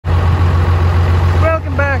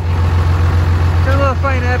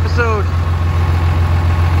episode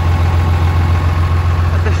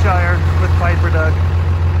at the Shire with Piper Doug.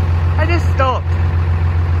 I just stopped.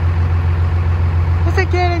 Does it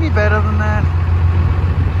get any better than that?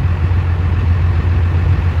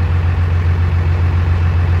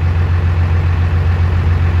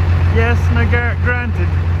 Yes, now granted,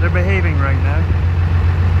 they're behaving right now.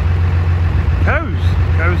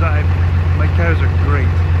 My cows are great.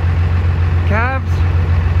 Calves,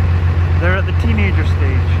 they're at the teenager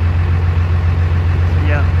stage. So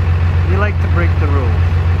yeah, they like to break the rules.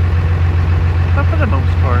 But for the most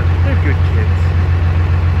part, they're good kids.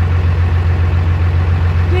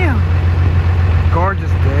 Yeah.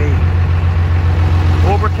 Gorgeous day.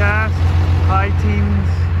 Overcast, high teens.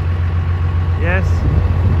 Yes.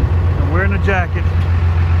 I'm wearing a jacket.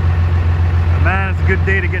 But man, it's a good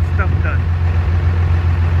day to get stuff done.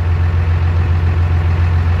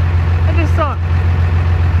 I just thought,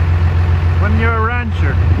 when you're a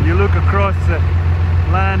rancher, you look across the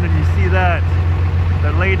land and you see that.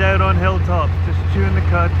 They're laid out on hilltops, just chewing the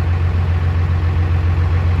cud.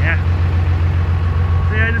 Yeah.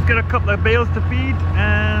 So yeah, I just got a couple of bales to feed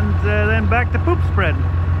and then back to poop spreading.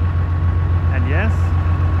 And yes,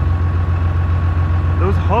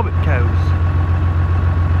 those hobbit cows,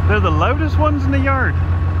 they're the loudest ones in the yard.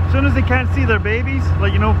 As soon as they can't see their babies,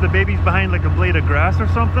 like, you know, if the baby's behind like a blade of grass or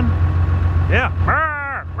something, yeah,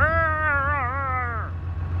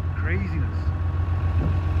 craziness.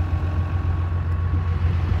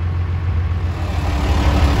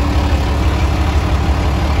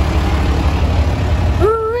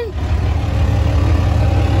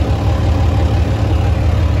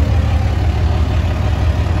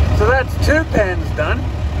 So that's 2 pens done.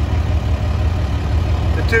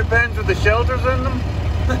 The 2 pens with the shelters in them.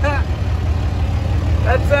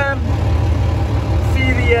 That's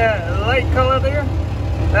see the light color there?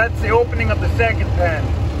 That's the opening of the second pen.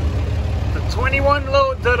 So 21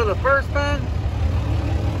 loads out of the first pen,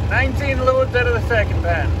 19 loads out of the second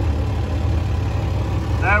pen.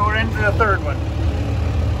 Now we're into the third one.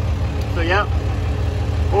 So yeah,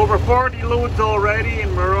 over 40 loads already,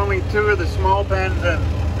 and we're only 2 of the small pens in.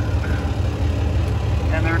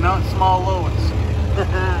 And they're not small loads.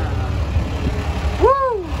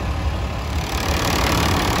 Woo!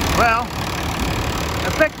 Well, I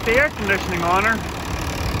fixed the air conditioning on her.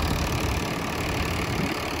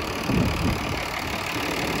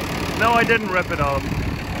 No, I didn't rip it off.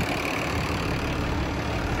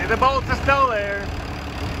 See, the bolts are still there.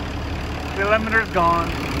 The limiter's gone.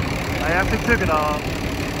 I actually took it off.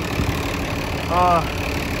 Oh,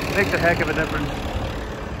 makes a heck of a difference.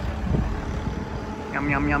 Yum,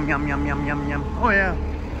 yum, yum, yum, yum, yum, yum, yum. Oh yeah.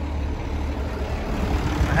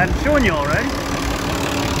 I hadn't shown you already.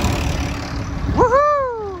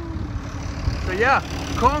 Woohoo! So yeah,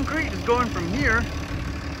 concrete is going from here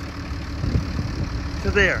to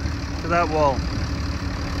there, to that wall.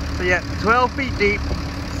 So yeah, 12 feet deep,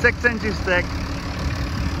 6 inches thick,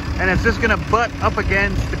 and it's just gonna butt up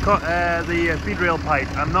against the feed rail pipe.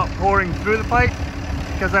 I'm not pouring through the pipe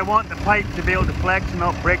because I want the pipe to be able to flex and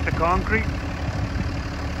not break the concrete.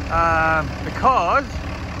 Because,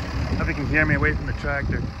 if you can hear me away from the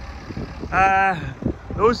tractor,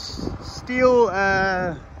 those steel,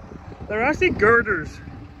 they're actually girders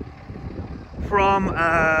from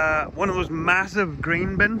one of those massive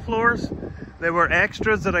grain bin floors. They were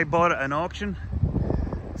extras that I bought at an auction.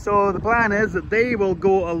 So the plan is that they will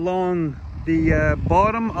go along the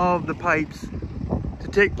bottom of the pipes to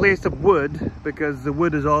take place of wood, because the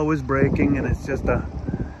wood is always breaking and it's just a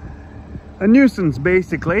nuisance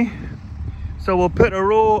basically. So we'll put a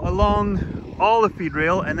row along all the feed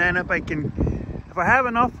rail, and then if I have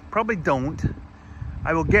enough, probably don't,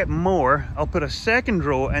 I will get more. I'll put a second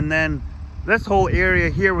row, and then this whole area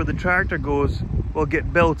here where the tractor goes will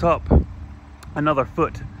get built up another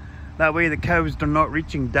foot. That way the cows are not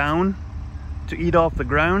reaching down to eat off the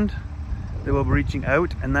ground. They will be reaching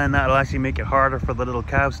out, and then that'll actually make it harder for the little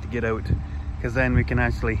calves to get out, because then we can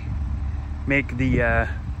actually make the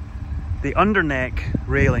underneck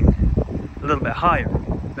railing a little bit higher.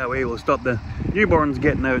 That way we'll stop the newborns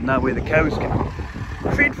getting out, and that way the cows can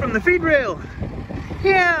feed from the feed rail.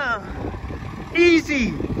 Yeah,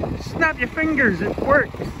 easy. Snap your fingers, it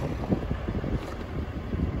works.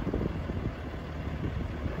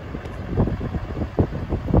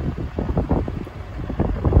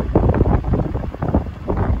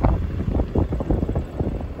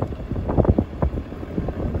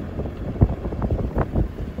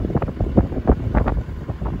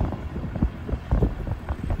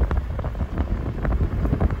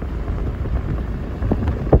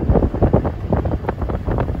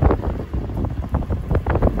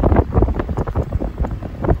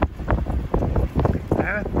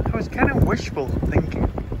 wishful thinking,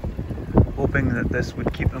 hoping that this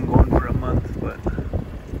would keep them going for a month, but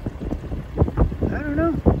I don't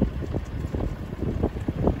know.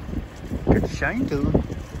 Good shine to them.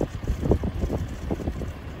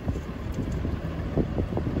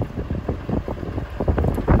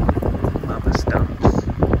 Mama stumps.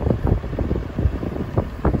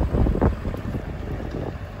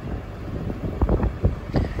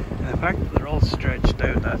 And the fact that they're all stretched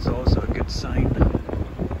out, that's also a good sign.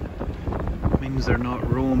 It means they're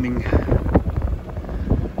not roaming.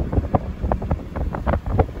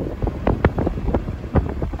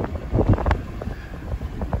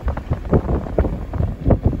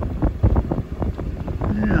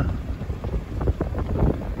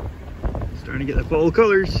 Starting to get the fall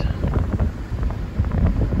colors.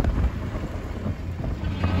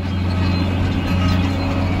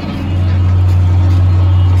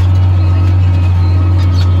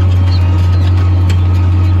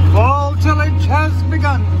 Fall tillage has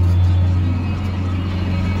begun.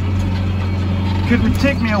 Could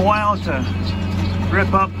take me a while to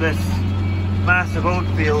rip up this massive oat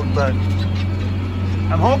field, but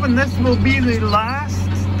I'm hoping this will be the last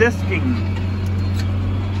disking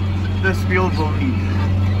this field will need.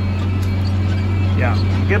 Yeah,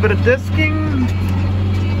 give it a disking,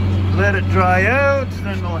 let it dry out,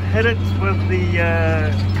 then we'll hit it with the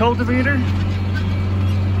cultivator,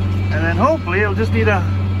 and then hopefully it'll just need a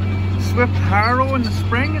swift harrow in the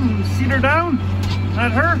spring and seed her down.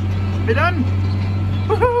 Let her be done.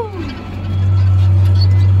 Woohoo!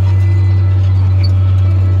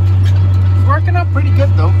 It's working out pretty good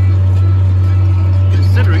though,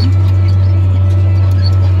 considering.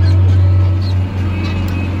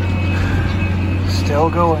 Still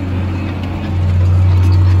going.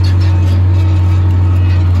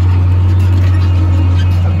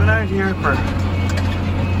 I've been out here for,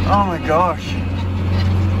 oh my gosh,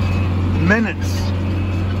 minutes.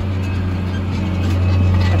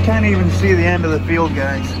 I can't even see the end of the field,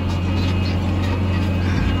 guys.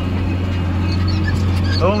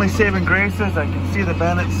 The only saving grace is I can see the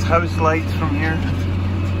Bennett's house lights from here.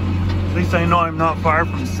 At least I know I'm not far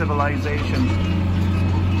from civilization.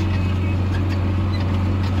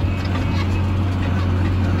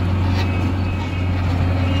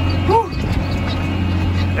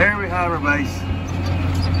 There we have our base.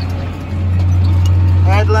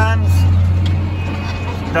 Headlands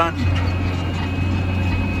done.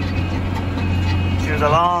 She was a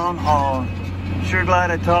long haul. Sure glad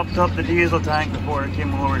I topped up the diesel tank before I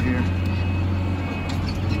came over here.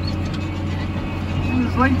 And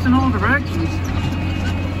there's lights in all directions.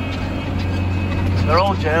 They're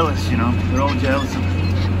all jealous, you know. They're all jealous of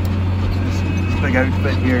this big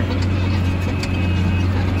outfit here.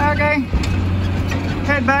 Okay.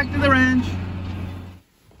 Head back to the ranch.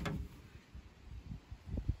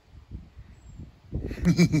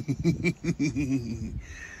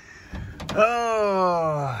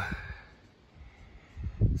 Oh,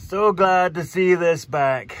 so glad to see this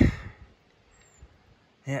back.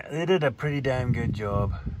 Yeah, they did a pretty damn good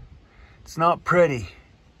job. It's not pretty,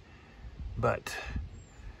 but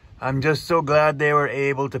I'm just so glad they were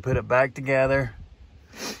able to put it back together.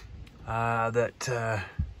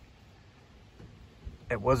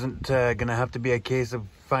 It wasn't gonna have to be a case of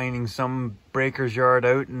finding some breaker's yard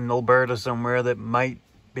out in Alberta somewhere that might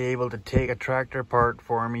be able to take a tractor apart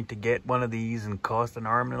for me to get one of these and cost an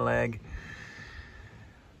arm and a leg.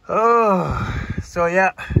 Oh, so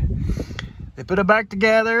yeah, they put it back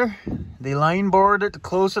together. They line boarded it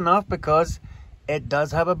close enough because it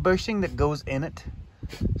does have a bushing that goes in it.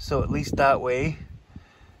 So at least that way,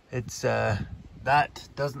 it's that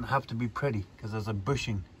doesn't have to be pretty because there's a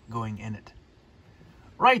bushing going in it.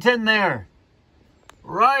 Right in there.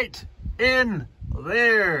 Right in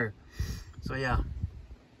there. So yeah.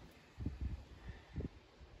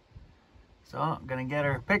 So I'm gonna get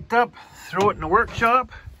her picked up, throw it in the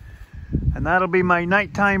workshop, and that'll be my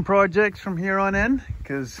nighttime projects from here on in,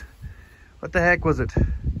 because what the heck was it?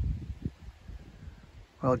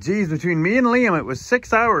 Well, geez, between me and Liam, it was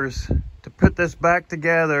 6 hours to put this back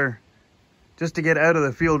together just to get out of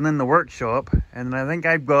the field and in the workshop. And I think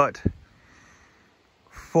I've got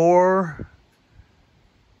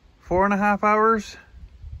 4.5 hours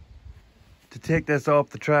to take this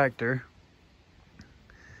off the tractor,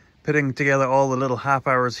 putting together all the little half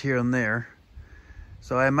hours here and there.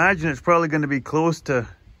 So I imagine it's probably going to be close to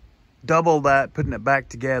double that, putting it back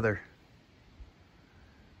together,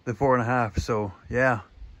 the 4.5. So yeah,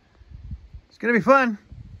 it's going to be fun.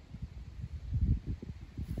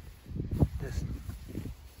 Just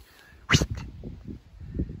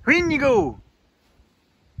when you go.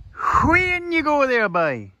 When you go there,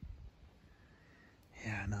 bye.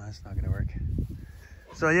 Yeah, no, it's not gonna work.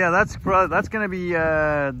 So yeah, that's gonna be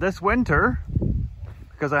this winter,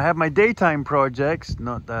 because I have my daytime projects,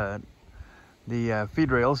 not the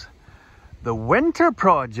feed rails. The winter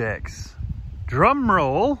projects, drum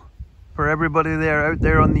roll, for everybody out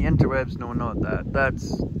there on the interwebs. No, not that.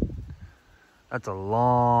 That's a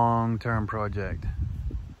long-term project.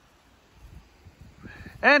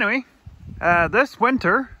 Anyway, this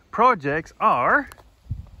winter projects are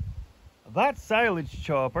that silage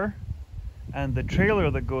chopper and the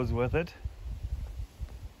trailer that goes with it,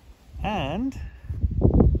 and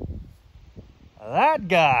that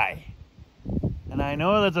guy. And I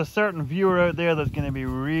know there's a certain viewer out there that's going to be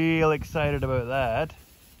real excited about that.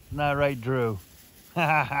 Isn't that right, Drew?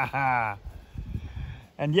 And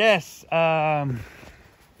yes,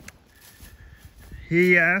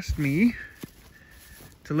 he asked me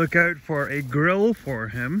to look out for a grill for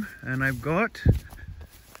him, and I've got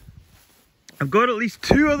at least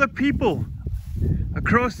 2 other people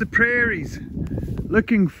across the prairies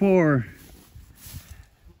looking for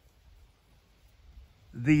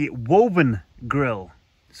the woven grill.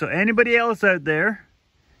 So anybody else out there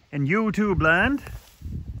in YouTube land,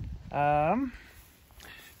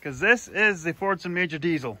 because this is the Fordson Major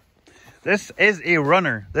Diesel. This is a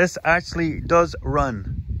runner. This actually does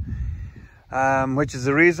run, which is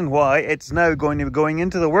the reason why it's now going to be going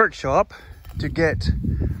into the workshop to get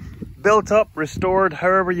built up, restored,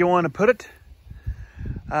 however you want to put it.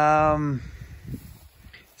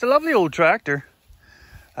 It's a lovely old tractor,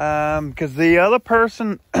 because the other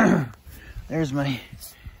person there's my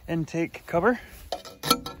intake cover.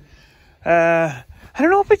 I don't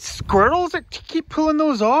know if it's squirrels that keep pulling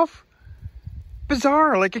those off.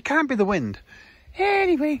 Bizarre, like it can't be the wind.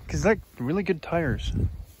 Anyway, because like really good tires.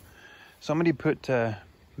 Somebody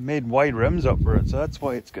made wide rims up for it, so that's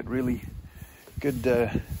why it's got really good.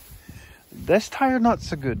 This tire not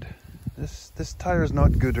so good. This tire's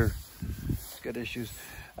not gooder. It's got issues.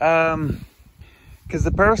 Because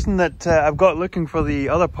the person that I've got looking for the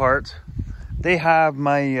other part, they have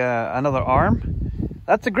my another arm.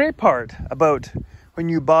 That's a great part about when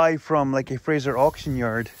you buy from like a Fraser auction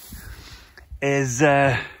yard, is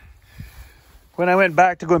when I went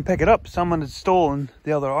back to go and pick it up, someone had stolen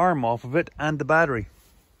the other arm off of it and the battery.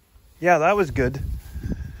 Yeah, that was good.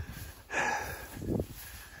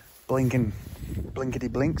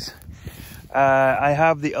 Blinkety blinks. I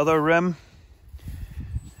have the other rim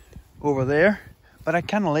over there, but I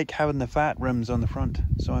kind of like having the fat rims on the front,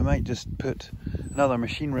 so I might just put another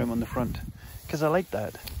machine rim on the front, because I like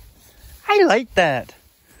that. I like that.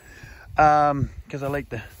 Because I like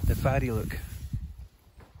the fatty look.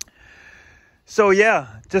 So yeah,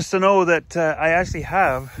 just to know that I actually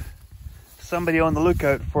have somebody on the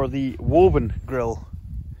lookout for the woven grill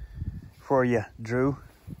for you, Drew.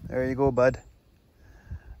 There you go, bud.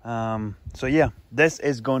 So yeah, this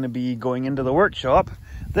is going to be going into the workshop.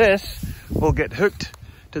 This will get hooked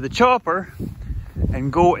to the chopper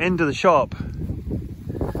and go into the shop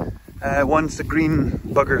once the green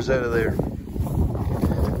bugger's out of there.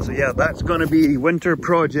 So yeah, that's going to be winter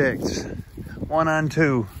projects 1 and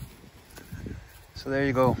 2. So there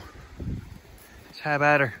you go. Let's have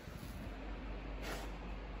at her.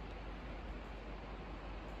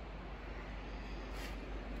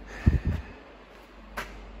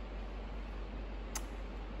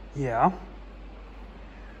 Yeah.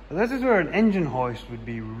 So this is where an engine hoist would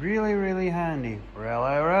be really, really handy.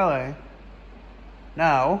 Really.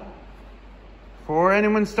 Now, before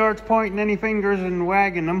anyone starts pointing any fingers and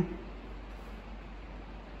wagging them,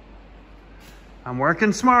 I'm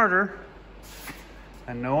working smarter.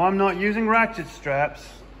 And no, I'm not using ratchet straps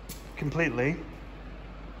completely.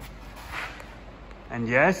 And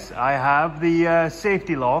yes, I have the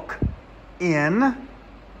safety lock in.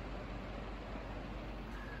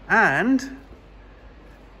 And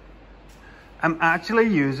I'm actually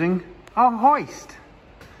using a hoist.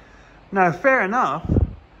 Now, fair enough,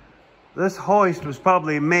 this hoist was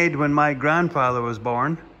probably made when my grandfather was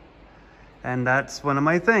born. And that's one of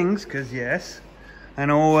my things, because yes, I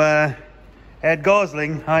know Ed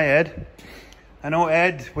Gosling, hi Ed. I know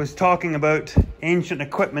Ed was talking about ancient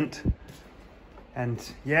equipment. And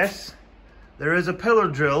yes, there is a pillar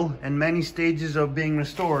drill in many stages of being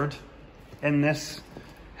restored in this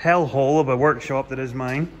hellhole of a workshop that is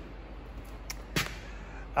mine.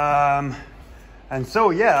 And so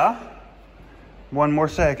yeah, one more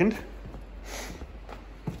second.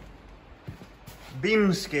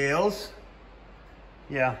 Beam scales,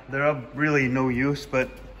 yeah, they're of really no use, but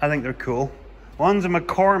I think they're cool. One's a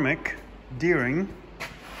McCormick Deering,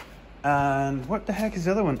 and what the heck is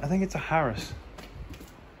the other one? I think it's a Harris.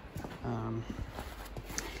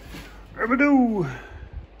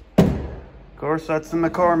 course, that's the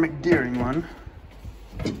McCormick Deering one.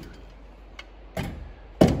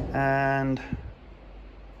 And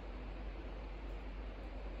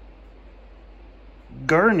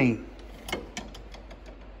Gurney.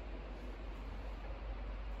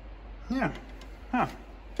 Yeah. Huh.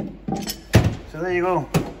 So there you go.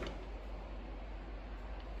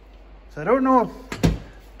 So I don't know if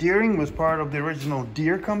Deering was part of the original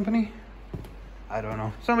Deere company. I don't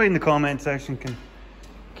know. Somebody in the comment section can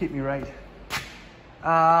keep me right.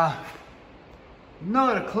 Not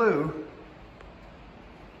a clue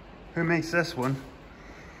who makes this one.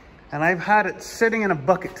 And I've had it sitting in a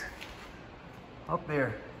bucket up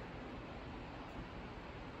there.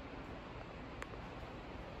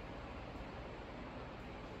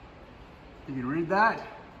 You can read that.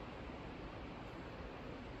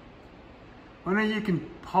 Well, now you can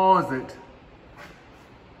pause it.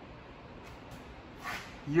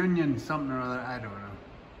 Union something or other, I don't know.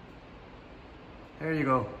 There you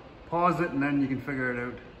go. Pause it and then you can figure it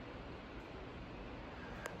out.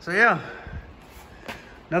 So yeah,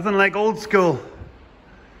 nothing like old school.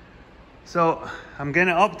 So I'm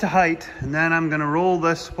gonna up to height and then I'm gonna roll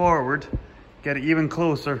this forward, get it even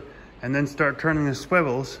closer, and then start turning the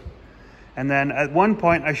swivels. And then at one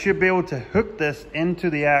point I should be able to hook this into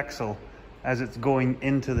the axle as it's going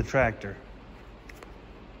into the tractor.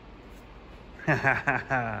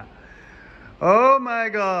 Oh my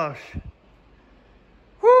gosh.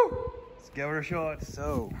 Woo! Let's give it a shot.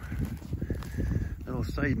 So, little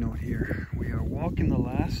side note here. We are walking the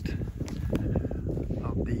last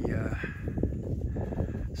of the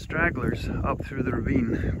stragglers up through the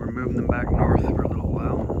ravine. We're moving them back north for a little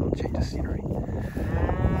while. A little change of scenery.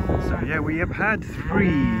 So yeah, we have had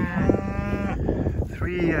three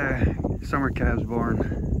summer calves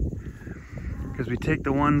born. Because we take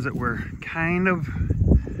the ones that we're kind of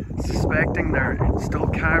suspecting they're still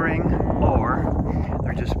carrying, or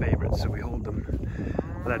they're just favorites, so we hold them,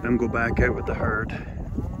 let them go back out with the herd.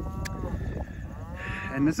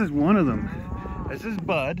 And this is one of them. This is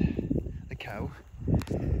Bud, the cow.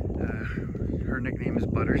 Her nickname is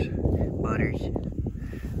Butters. Butters.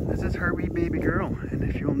 This is her wee baby girl, and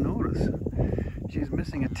if you'll notice, she's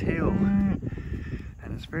missing a tail,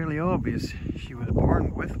 and it's fairly obvious she was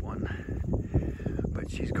born with one. But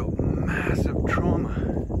she's got massive trauma,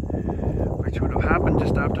 which would have happened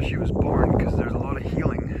just after she was born because there's a lot of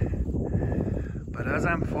healing. But as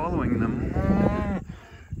I'm following them,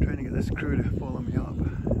 trying to get this crew to follow me up,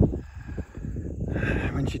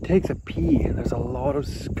 when she takes a pee, there's a lot of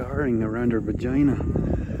scarring around her vagina,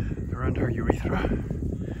 around her urethra.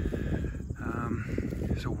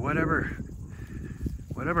 So whatever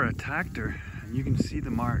attacked her, and you can see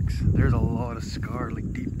the marks, there's a lot of scar,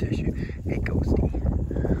 like deep tissue. Hey Ghosty.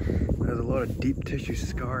 There's a lot of deep tissue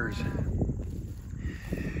scars.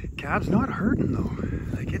 Calf's not hurting though,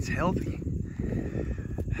 like it's healthy.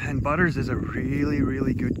 And Butters is a really,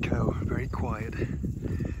 really good cow, very quiet.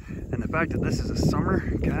 And the fact that this is a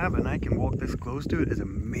summer calf and I can walk this close to it is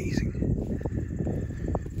amazing.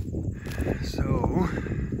 So,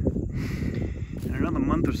 in another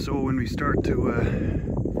month or so when we start to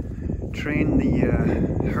train the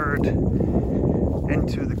herd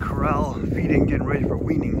into the corral, feeding, getting ready for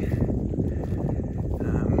weaning,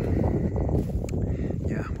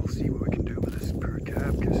 yeah, we'll see what we can do with this poor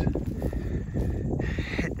calf, because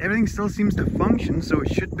everything still seems to function, so we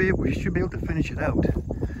should be able to finish it out.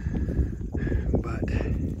 But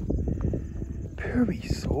poor wee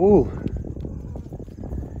soul.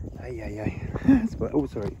 Oh,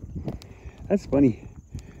 sorry. That's funny.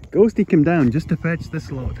 Ghosty came down just to fetch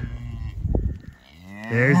this lot.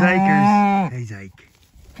 There's Ikers. There's Ike.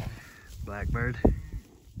 Blackbird.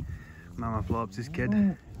 Mama Flops' kid.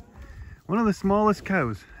 One of the smallest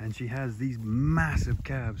cows, and she has these massive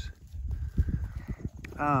calves.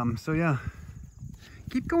 So yeah.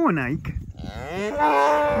 Keep going, Ike. Keep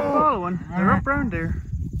following. They're up around there.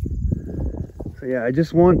 So yeah, I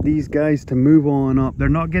just want these guys to move on up. They're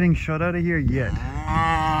not getting shut out of here yet.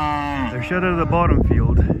 They're shut out of the bottom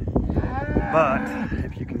field. But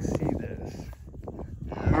if you can see this,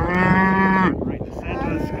 right in the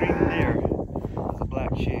center of the screen there, there's a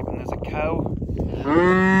black shape, and there's a cow.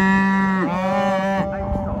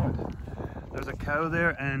 There's a cow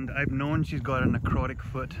there, and I've known she's got a necrotic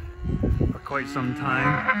foot for quite some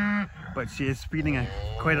time, but she is feeding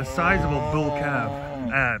quite a sizable bull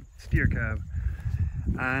calf, steer calf,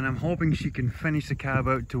 and I'm hoping she can finish the calf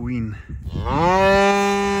out to wean.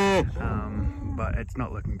 But it's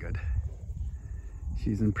not looking good.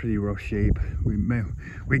 She's in pretty rough shape.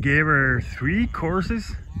 We gave her 3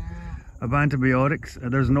 courses of antibiotics.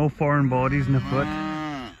 There's no foreign bodies in the foot.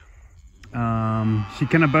 She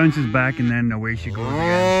kind of bounces back and then away she goes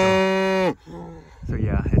again. So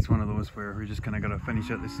yeah, it's one of those where we just kind of got to finish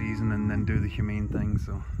out the season and then do the humane thing.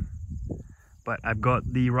 So, but I've got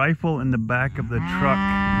the rifle in the back of the truck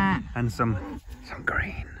and some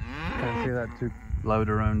grain. Can't say that too loud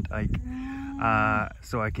around Ike.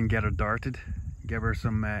 So I can get her darted, give her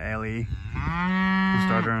some LA. We'll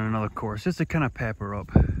start her on another course just to kind of pep her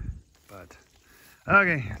up. But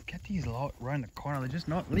okay, get these lot around the corner. They're just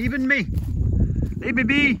not leaving me. Leave me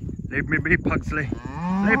be. Leave me be, Pugsley.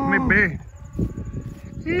 Leave me be.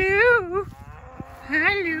 Hello.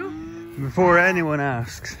 Hello. Before anyone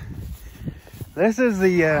asks, this is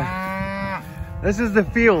the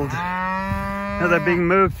field that they're being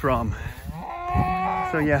moved from.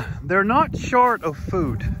 So yeah, they're not short of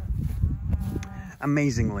food,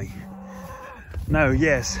 amazingly. Now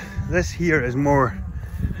yes, this here is more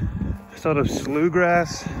sort of slough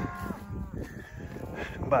grass,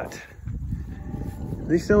 but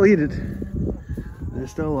they still eat it.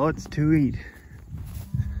 There's still lots to eat.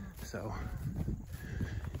 So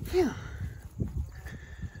yeah,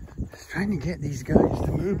 just trying to get these guys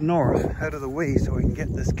to move north out of the way so we can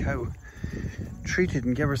get this cow treated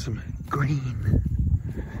and give her some green.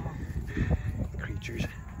 Creatures.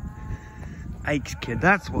 Ike's kid,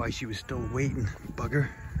 that's why she was still waiting, bugger.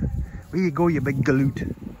 Where you go, you big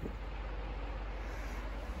galoot?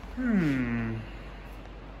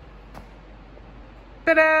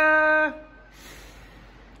 Ta-da!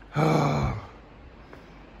 Oh.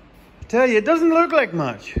 I tell you, it doesn't look like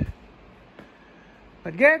much.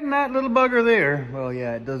 But getting that little bugger there, well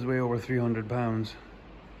yeah, it does weigh over 300 pounds.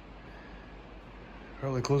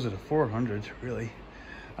 Probably closer to 400, really.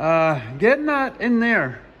 Getting that in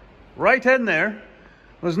there, right in there,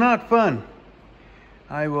 was not fun.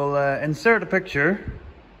 I will insert a picture.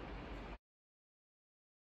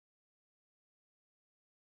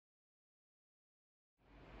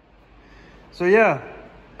 So yeah,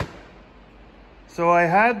 so I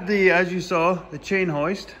had the, as you saw, the chain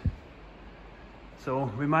hoist.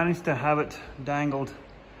 So we managed to have it dangled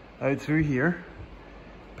out through here.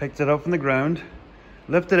 Picked it up from the ground,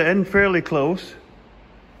 lifted it in fairly close.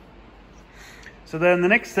 So then the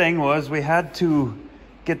next thing was we had to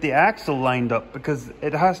get the axle lined up because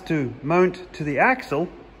it has to mount to the axle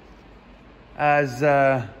as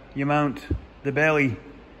you mount the belly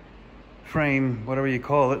frame, whatever you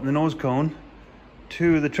call it, the nose cone,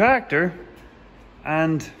 to the tractor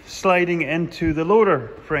and sliding into the loader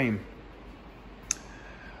frame.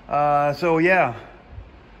 So yeah,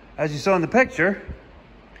 as you saw in the picture,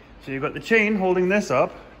 so you've got the chain holding this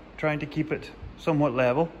up, trying to keep it somewhat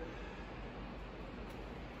level,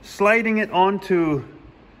 sliding it onto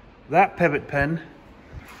that pivot pin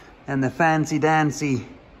and the fancy dancy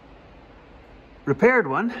repaired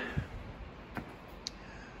one.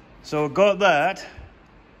 So got that.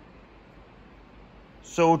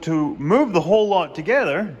 So to move the whole lot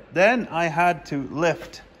together, then I had to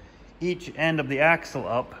lift each end of the axle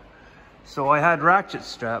up. So I had ratchet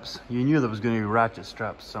straps. You knew there was going to be ratchet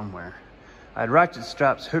straps somewhere. I had ratchet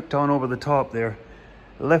straps hooked on over the top there,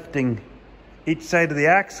 lifting each side of the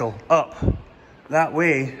axle up. That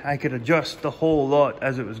way I could adjust the whole lot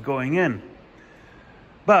as it was going in.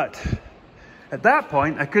 But at that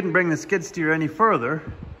point, I couldn't bring the skid steer any further,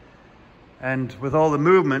 and with all the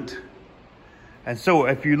movement. And so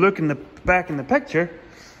if you look in the back in the picture,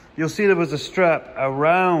 you'll see there was a strap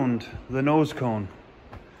around the nose cone.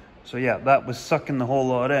 So yeah, that was sucking the whole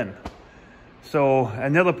lot in. So,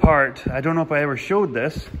 and the other part, I don't know if I ever showed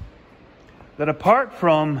this, that apart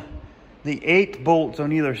from the 8 bolts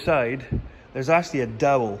on either side, there's actually a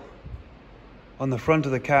dowel on the front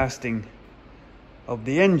of the casting of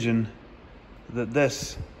the engine that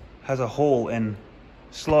this has a hole in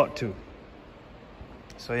slot to.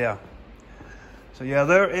 So yeah. So yeah,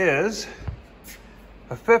 there is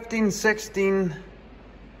a 15-16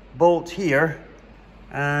 bolt here,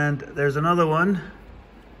 and there's another one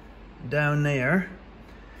down there,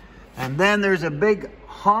 and then there's a big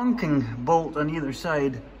honking bolt on either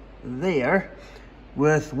side there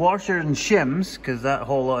with washers and shims, because that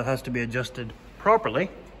whole lot has to be adjusted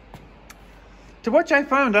properly. To which I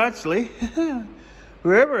found actually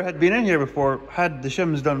whoever had been in here before had the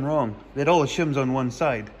shims done wrong. They had all the shims on one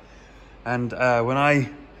side. And when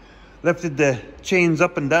I lifted the chains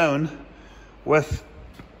up and down with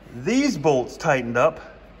these bolts tightened up,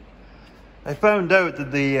 I found out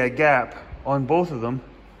that the gap on both of them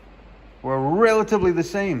were relatively the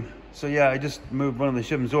same. So yeah, I just moved one of the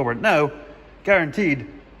shims over. Now, guaranteed,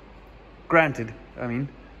 granted, I mean,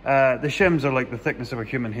 the shims are like the thickness of a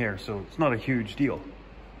human hair, so it's not a huge deal.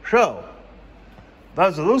 So,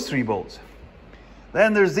 those are those 3 bolts.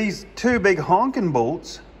 Then there's these two big honking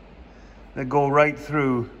bolts that go right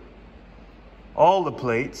through all the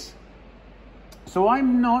plates. So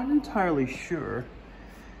I'm not entirely sure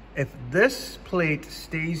if this plate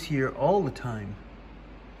stays here all the time.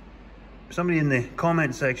 Somebody in the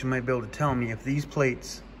comment section might be able to tell me if these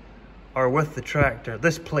plates are with the tractor.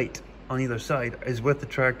 This plate on either side is with the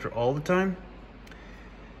tractor all the time.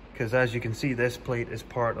 Because as you can see, this plate is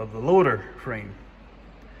part of the loader frame.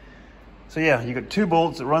 So yeah, you got two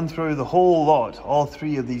bolts that run through the whole lot, all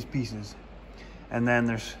three of these pieces. And then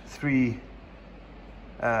there's three,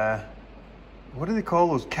 what do they call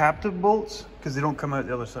those, captive bolts? Because they don't come out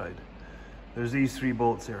the other side. There's these three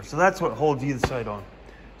bolts here. So that's what holds either side on.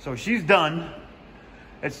 So she's done.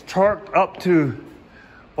 It's torqued up to,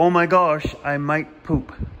 oh my gosh, I might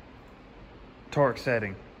poop. Torque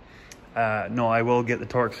setting. No, I will get the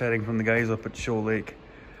torque setting from the guys up at Shoal Lake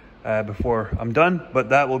before I'm done, but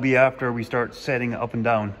that will be after we start setting it up and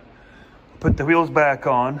down. Put the wheels back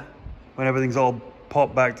on when everything's all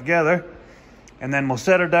popped back together, and then we'll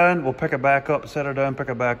set her down, we'll pick her back up, set her down, pick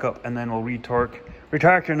her back up, and then we'll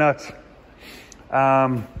retorque your nuts.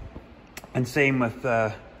 And same with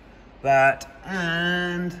that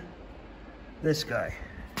and this guy,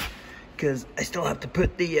 because I still have to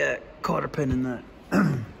put the cotter pin in that.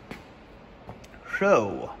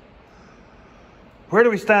 So, where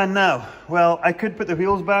do we stand now? Well, I could put the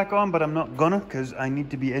wheels back on, but I'm not gonna, because I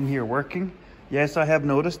need to be in here working. Yes, I have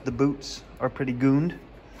noticed the boots are pretty gooned.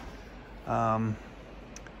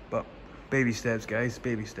 But baby steps, guys,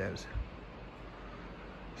 baby steps.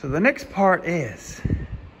 So the next part is,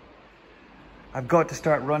 I've got to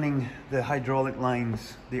start running the hydraulic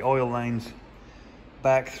lines, the oil lines,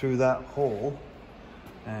 back through that hole.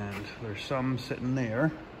 And there's some sitting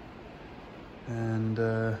there. And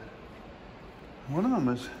one of them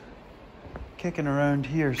is kicking around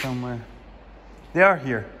here somewhere. They are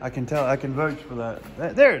here, I can tell, I can vouch for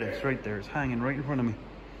that. There it is, right there, it's hanging right in front of me.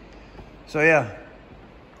 So yeah,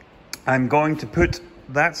 I'm going to put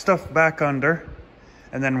that stuff back under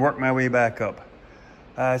and then work my way back up.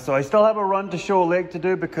 So I still have a run to Shoal Lake to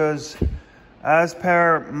do, because as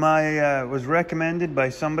per my, was recommended by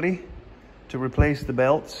somebody to replace the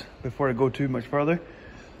belts before I go too much further.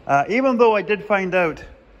 Even though I did find out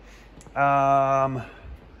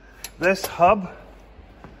this hub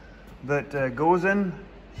that goes in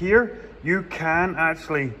here, you can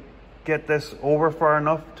actually get this over far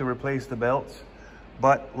enough to replace the belts.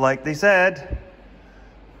 But like they said,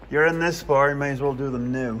 you're in this far, you might as well do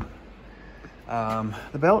them new.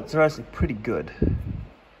 The belts are actually pretty good,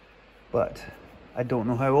 but I don't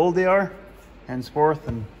know how old they are, henceforth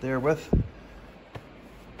and therewith.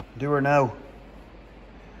 Do her now.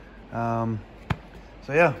 So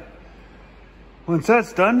yeah, once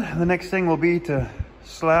that's done, the next thing will be to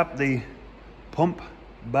slap the pump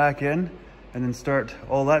back in and then start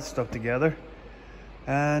all that stuff together.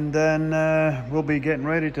 And then we'll be getting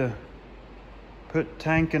ready to put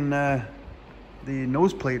tank and the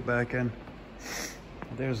nose plate back in.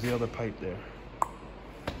 There's the other pipe there.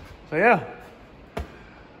 So yeah.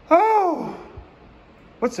 Oh,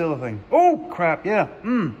 what's the other thing? Oh crap, yeah.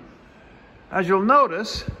 As you'll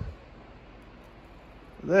notice,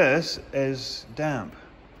 this is damp.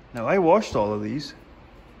 Now I washed all of these,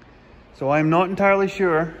 so I'm not entirely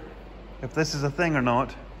sure if this is a thing or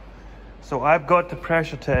not. So I've got to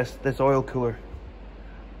pressure test this oil cooler.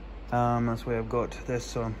 That's why I've got this.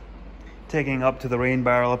 So I'm taking it up to the rain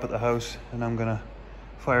barrel up at the house, and I'm gonna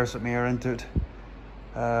fire some air into it.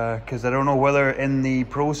 Because I don't know whether in the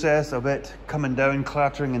process of it coming down,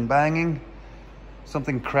 clattering and banging,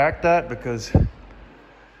 something cracked that, because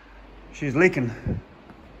she's leaking.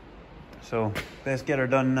 So best get her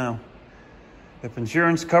done now. If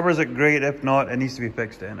insurance covers it, great. If not, it needs to be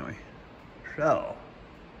fixed anyway. So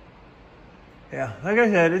yeah, like I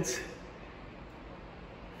said,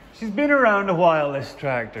 she's been around a while, this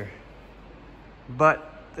tractor,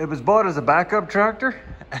 but it was bought as a backup tractor,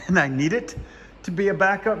 and I need it to be a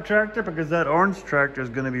backup tractor because that orange tractor is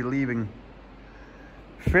going to be leaving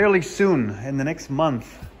fairly soon, in the next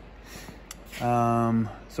month.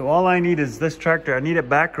 So all I need is this tractor. I need it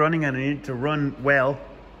back running, and I need it to run well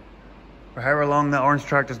for however long that orange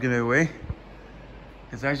tractor is going to be away.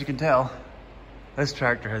 Because as you can tell, this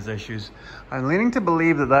tractor has issues. I'm leaning to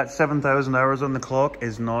believe that that 7,000 hours on the clock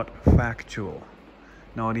is not factual.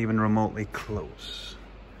 Not even remotely close.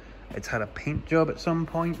 It's had a paint job at some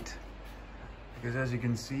point. Because as you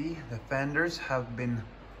can see, the fenders have been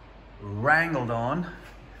wrangled on.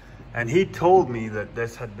 And he told me that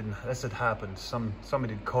this had happened.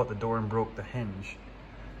 Somebody had caught the door and broke the hinge.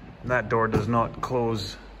 And that door does not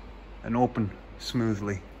close and open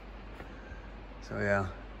smoothly. So yeah,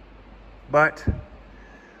 but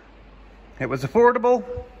it was affordable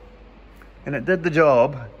and it did the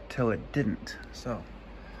job till it didn't. So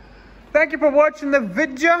thank you for watching the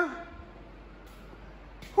video.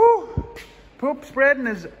 Whew. Poop spreading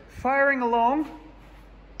is firing along.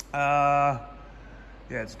 Yeah,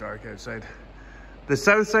 it's dark outside. The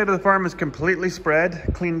south side of the farm is completely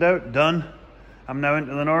spread, cleaned out, done. I'm now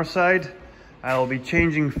into the north side. I'll be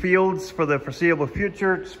changing fields for the foreseeable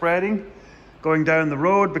future, spreading, going down the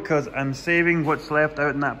road because I'm saving what's left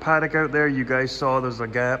out in that paddock out there. You guys saw there's a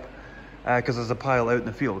gap because there's a pile out in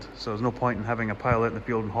the field. So there's no point in having a pile out in the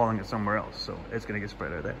field and hauling it somewhere else. So it's gonna get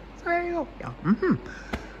spread out there. So there you go, yeah.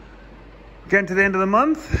 Getting to the end of the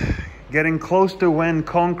month, getting close to when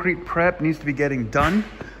concrete prep needs to be getting done.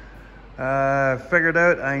 Figured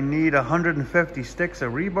out I need 150 sticks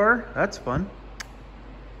of rebar. That's fun.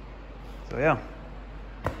 So yeah,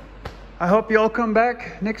 I hope you all come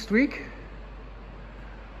back next week.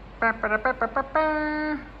 And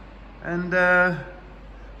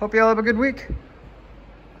hope you all have a good week.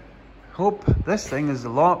 Hope this thing is a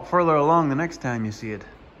lot further along the next time you see it.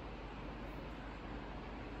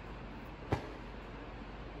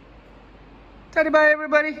 Teddy bye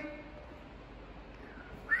everybody.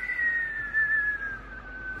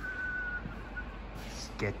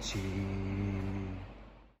 Sketchy.